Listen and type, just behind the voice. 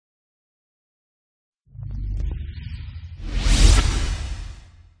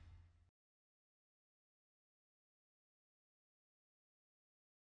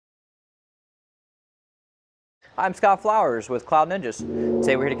I'm Scott Flowers with Cloud Ninjas.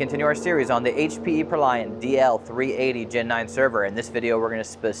 Today we're here to continue our series on the HPE ProLiant DL380 Gen 9 server. In this video we're going to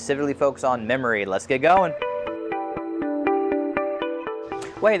specifically focus on memory. Let's get going.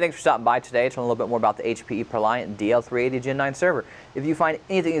 Well, hey, thanks for stopping by today to learn a little bit more about the HPE ProLiant DL380 Gen 9 server. If you find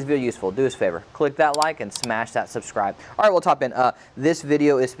anything in this video useful, do us a favor, click that like and smash that subscribe. All right, we'll top in. This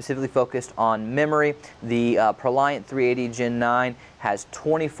video is specifically focused on memory. The ProLiant 380 Gen 9 has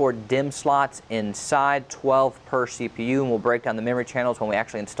 24 DIMM slots inside, 12 per CPU, and we'll break down the memory channels when we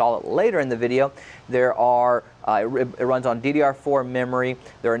actually install it later in the video. There are it runs on DDR4 memory.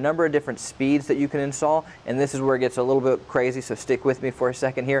 There are a number of different speeds that you can install, and this is where it gets a little bit crazy, so stick with me for a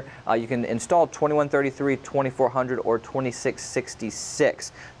second here. You can install 2133, 2400, or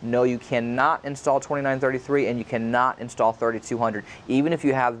 2666. No, you cannot install 2933, and you cannot install 3200. Even if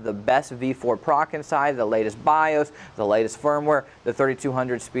you have the best V4 proc inside, the latest BIOS, the latest firmware, the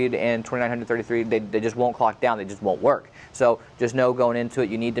 3200 speed and 2933, they just won't clock down, they just won't work. So just know going into it,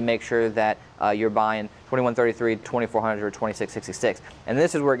 you need to make sure that you're buying 2133, 2400, or 2666. And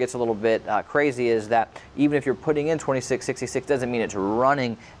this is where it gets a little bit crazy, is that even if you're putting in 2666, doesn't mean it's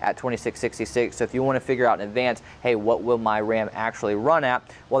running at 2666. So if you want to figure out in advance, hey, what will my RAM actually run at?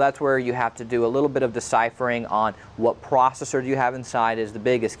 Well, that's where you have to do a little bit of deciphering on what processor do you have inside is the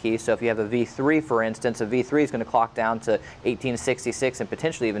biggest key. So if you have a V3, for instance, a V3 is going to clock down to 1866 and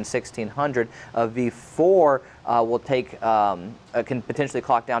potentially even 1600. A V4 will take can potentially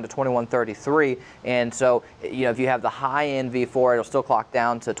clock down to 2133, and so if you have the high-end V4, it'll still clock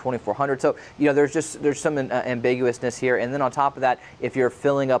down to 2400. So there's some ambiguousness here. And then on top of that, if you're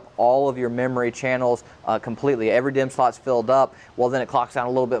filling up all of your memory channels completely, every DIMM slot's filled up, well then it clocks down a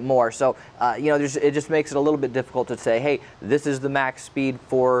little bit more. So it just makes it a little bit difficult to say, hey, this is the max speed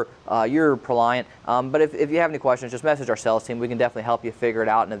for your ProLiant. But if you have any questions, just message our sales team. We can definitely help you figure it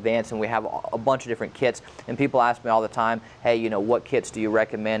out in advance, and we have a bunch of different kits. And people ask me all the time, hey, what kits do you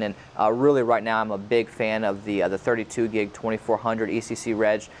recommend? And really right now I'm a big fan of the 32 gig 2400 ECC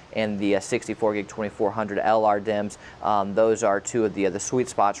Reg and the 64 gig 2400 LRDIMMs. Those are two of the sweet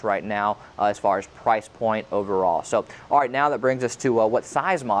spots right now as far as price point overall. So all right, now that brings us to what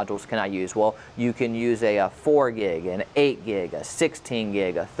size modules can I use? Well, you can use a 4 gig, an 8 gig, a 16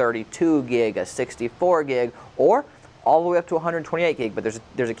 gig, a 32 gig, a 64 gig, or all the way up to 128 gig, but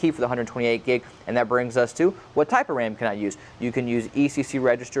there's a key for the 128 gig, and that brings us to what type of RAM can I use? You can use ECC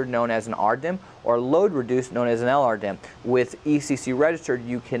Registered, known as an RDIMM, or load reduced, known as an LRDIMM. With ECC Registered,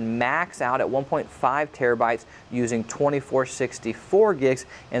 you can max out at 1.5 terabytes using 2464 gigs,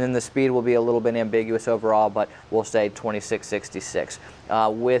 and then the speed will be a little bit ambiguous overall, but we'll say 2666.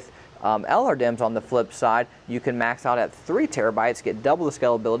 With LRDIMMs, on the flip side, you can max out at 3 terabytes, get double the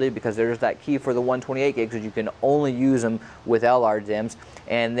scalability, because there's that key for the 128 gigs, because you can only use them with LRDIMMs,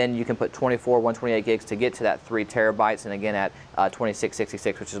 and then you can put 24 128 gigs to get to that 3 terabytes, and again at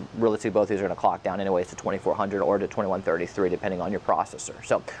 2666, which is realistically both these are going to clock down anyways to 2400 or to 2133 depending on your processor.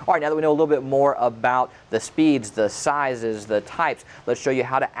 So all right, now that we know a little bit more about the speeds, the sizes, the types, let's show you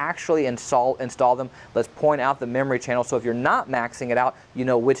how to actually install them. Let's point out the memory channel, so if you're not maxing it out, you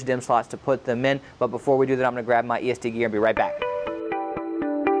know which DIMM slots to put them in. But before we do that, I'm going to grab my ESD gear and be right back.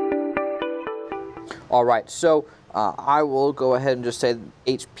 All right, so I will go ahead and just say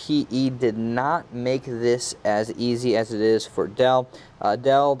HPE did not make this as easy as it is for Dell.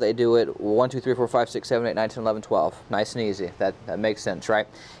 Dell, they do it 1, 2, 3, 4, 5, 6, 7, 8, 9, 10, 11, 12. Nice and easy. That makes sense, right?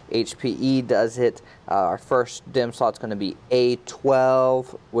 HPE does it. Our first DIMM slot's going to be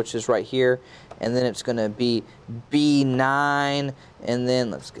A12, which is right here, and then it's going to be B9, and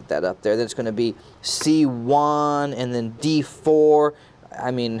then let's get that up there. Then it's going to be C1, and then D4. I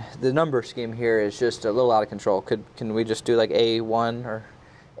mean, the number scheme here is just a little out of control. Can we just do like A1 or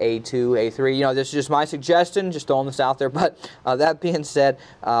A2, A3? This is just my suggestion, just throwing this out there. But that being said,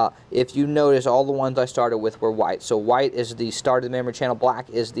 if you notice, all the ones I started with were white. So white is the start of the memory channel, black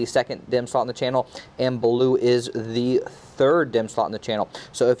is the second DIMM slot in the channel, and blue is the third DIMM slot in the channel.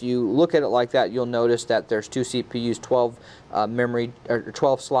 So if you look at it like that, you'll notice that there's 2 CPUs,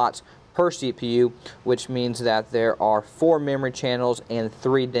 12 slots per CPU, which means that there are 4 memory channels and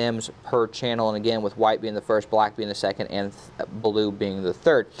 3 DIMMs per channel, and again with white being the first, black being the second, and blue being the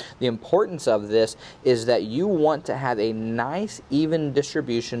third. The importance of this is that you want to have a nice even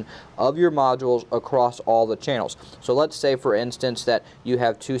distribution of your modules across all the channels. So let's say for instance that you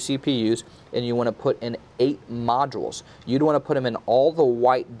have 2 CPUs and you want to put in 8 modules. You'd want to put them in all the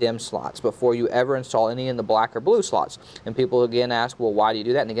white DIMM slots before you ever install any in the black or blue slots. And people again ask, well, why do you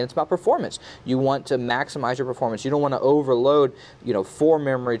do that? And again, it's about performance. You want to maximize your performance. You don't want to overload, 4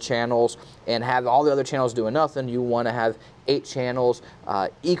 memory channels and have all the other channels doing nothing. You want to have 8 channels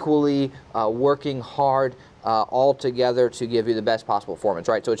equally working hard all together to give you the best possible performance,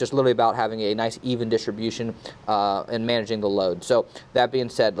 right? So it's just literally about having a nice even distribution and managing the load. So that being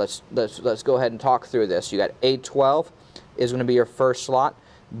said, let's go ahead and talk through this. You got A12 is going to be your first slot,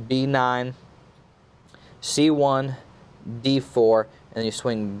 B9, C1, D4, and you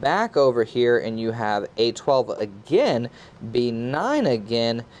swing back over here and you have A12 again, B9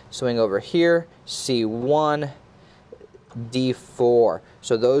 again, swing over here, C1, D4.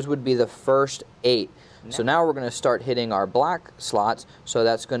 So those would be the first 8. So now we're going to start hitting our black slots. So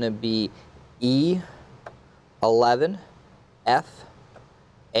that's going to be E11,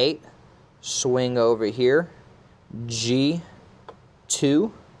 F8, swing over here, G2,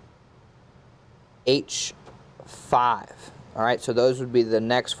 H5. All right, so those would be the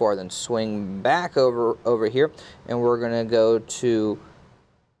next 4. Then swing back over here, and we're going to go to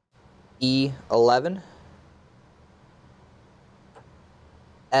E11,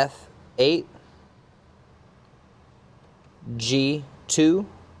 F8, G2,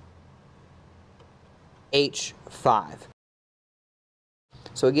 H5.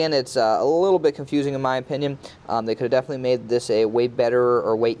 So again, it's a little bit confusing in my opinion. They could have definitely made this a way better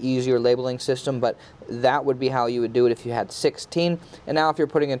or way easier labeling system, but that would be how you would do it if you had 16. And now if you're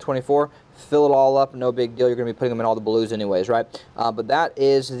putting in 24, fill it all up, no big deal. You're going to be putting them in all the blues anyways, right? But that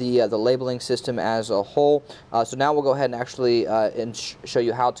is the labeling system as a whole. So now we'll go ahead and actually show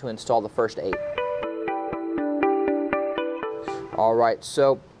you how to install the first 8. All right,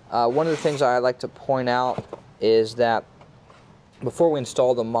 so one of the things I like to point out is that before we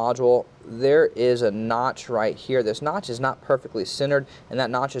install the module, there is a notch right here. This notch is not perfectly centered, and that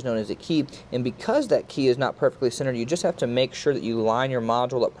notch is known as a key. And because that key is not perfectly centered, you just have to make sure that you line your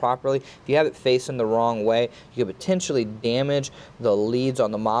module up properly. If you have it facing the wrong way, you could potentially damage the leads on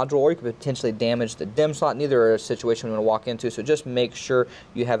the module, or you could potentially damage the DIMM slot. Neither are a situation we want to walk into, so just make sure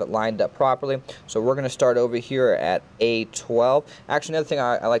you have it lined up properly. So we're going to start over here at A12. Actually, another thing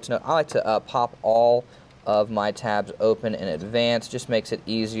I like to know, I like to pop all of my tabs open in advance. Just makes it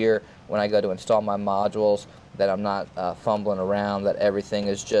easier when I go to install my modules, that I'm not fumbling around, that everything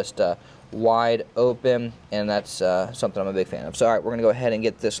is just wide open, and that's something I'm a big fan of. So all right, we're going to go ahead and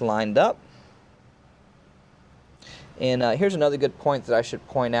get this lined up. And here's another good point that I should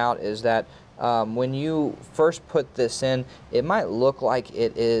point out is that when you first put this in, it might look like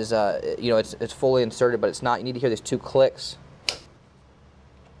it is, you know, it's fully inserted, but it's not. You need to hear these 2 clicks.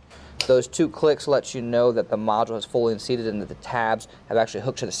 Those 2 clicks let you know that the module is fully seated and that the tabs have actually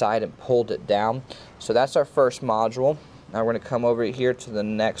hooked to the side and pulled it down. So that's our first module. Now we're going to come over here to the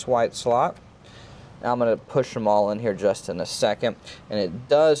next white slot. Now I'm going to push them all in here just in a second. And it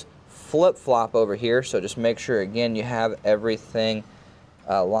does flip-flop over here, so just make sure, again, you have everything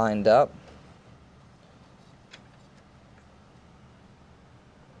lined up.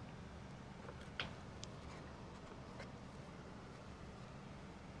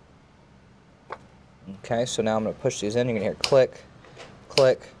 Okay, so now I'm going to push these in. You're going to hear click,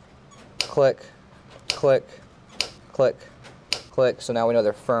 click, click, click, click, click. So now we know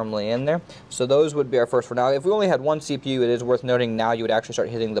they're firmly in there. So those would be our first 4. Now, if we only had 1 CPU, it is worth noting now you would actually start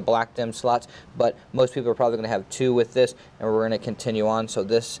hitting the black DIMM slots, but most people are probably going to have 2 with this, and we're going to continue on. So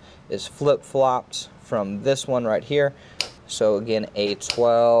this is flip-flopped from this one right here. So again,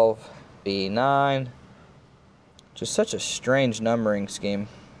 A12, B9. Just such a strange numbering scheme.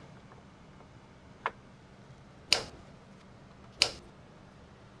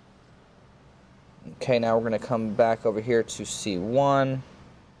 Okay, now we're going to come back over here to C1.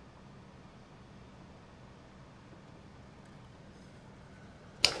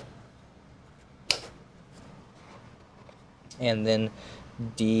 And then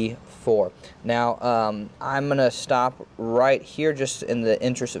D4. Now, I'm going to stop right here just in the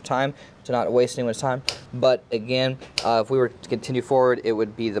interest of time to not waste anyone's time. But again, if we were to continue forward, it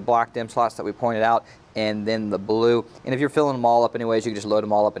would be the black DIMM slots that we pointed out, and then the blue. And if you're filling them all up anyways, you can just load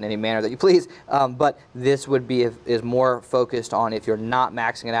them all up in any manner that you please. But this would be is more focused on if you're not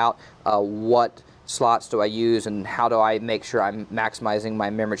maxing it out, what slots do I use and how do I make sure I'm maximizing my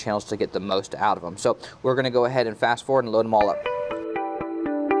memory channels to get the most out of them. So we're going to go ahead and fast forward and load them all up.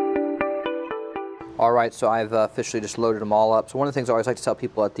 Alright, so I've officially just loaded them all up. So one of the things I always like to tell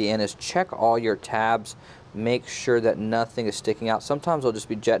people at the end is check all your tabs. Make sure that nothing is sticking out. Sometimes they'll just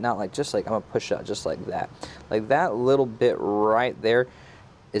be jetting out just like I'm going to push out just like that. Like that little bit right there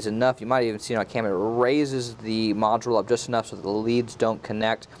is enough. You might even see it on camera. It raises the module up just enough so that the leads don't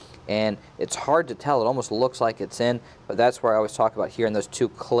connect. and it's hard to tell. It almost looks like it's in, but that's where I always talk about here in those 2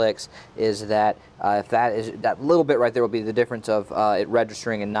 clicks is that if that little bit right there will be the difference of it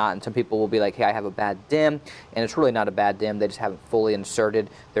registering and not. And some people will be like, hey, I have a bad DIMM, and it's really not a bad DIMM. They just haven't fully inserted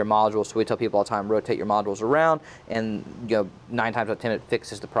their modules. So we tell people all the time, rotate your modules around, and 9 times out of 10 it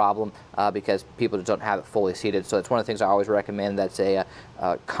fixes the problem because people just don't have it fully seated. So it's one of the things I always recommend. That's a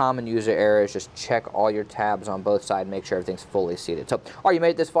common user error is just check all your tabs on both sides, make sure everything's fully seated. So, all right, you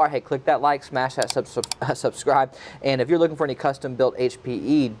made it this far. Hey, click that like, smash that subscribe, and if you're looking for any custom-built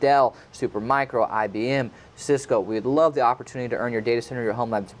HPE, Dell, Supermicro, IBM, Cisco, we'd love the opportunity to earn your data center, your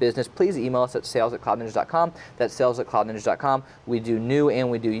home lab's business. Please email us at sales@cloudninja.com. That's sales@cloudninja.com. We do new and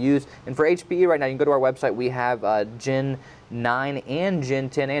we do used. And for HPE right now, you can go to our website. We have Gen 9 and Gen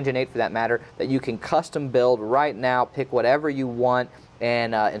 10 and Gen 8 for that matter that you can custom build right now. Pick whatever you want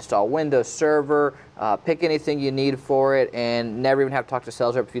and install Windows Server, pick anything you need for it, and never even have to talk to a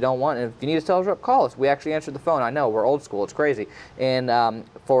sales rep if you don't want. And if you need a sales rep, call us. We actually answer the phone. I know, we're old school. It's crazy. And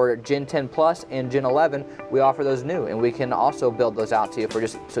for Gen 10 Plus and Gen 11, we offer those new, and we can also build those out to you.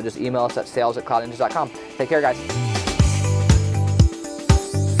 So just email us at sales@cloudninja.com. Take care, guys.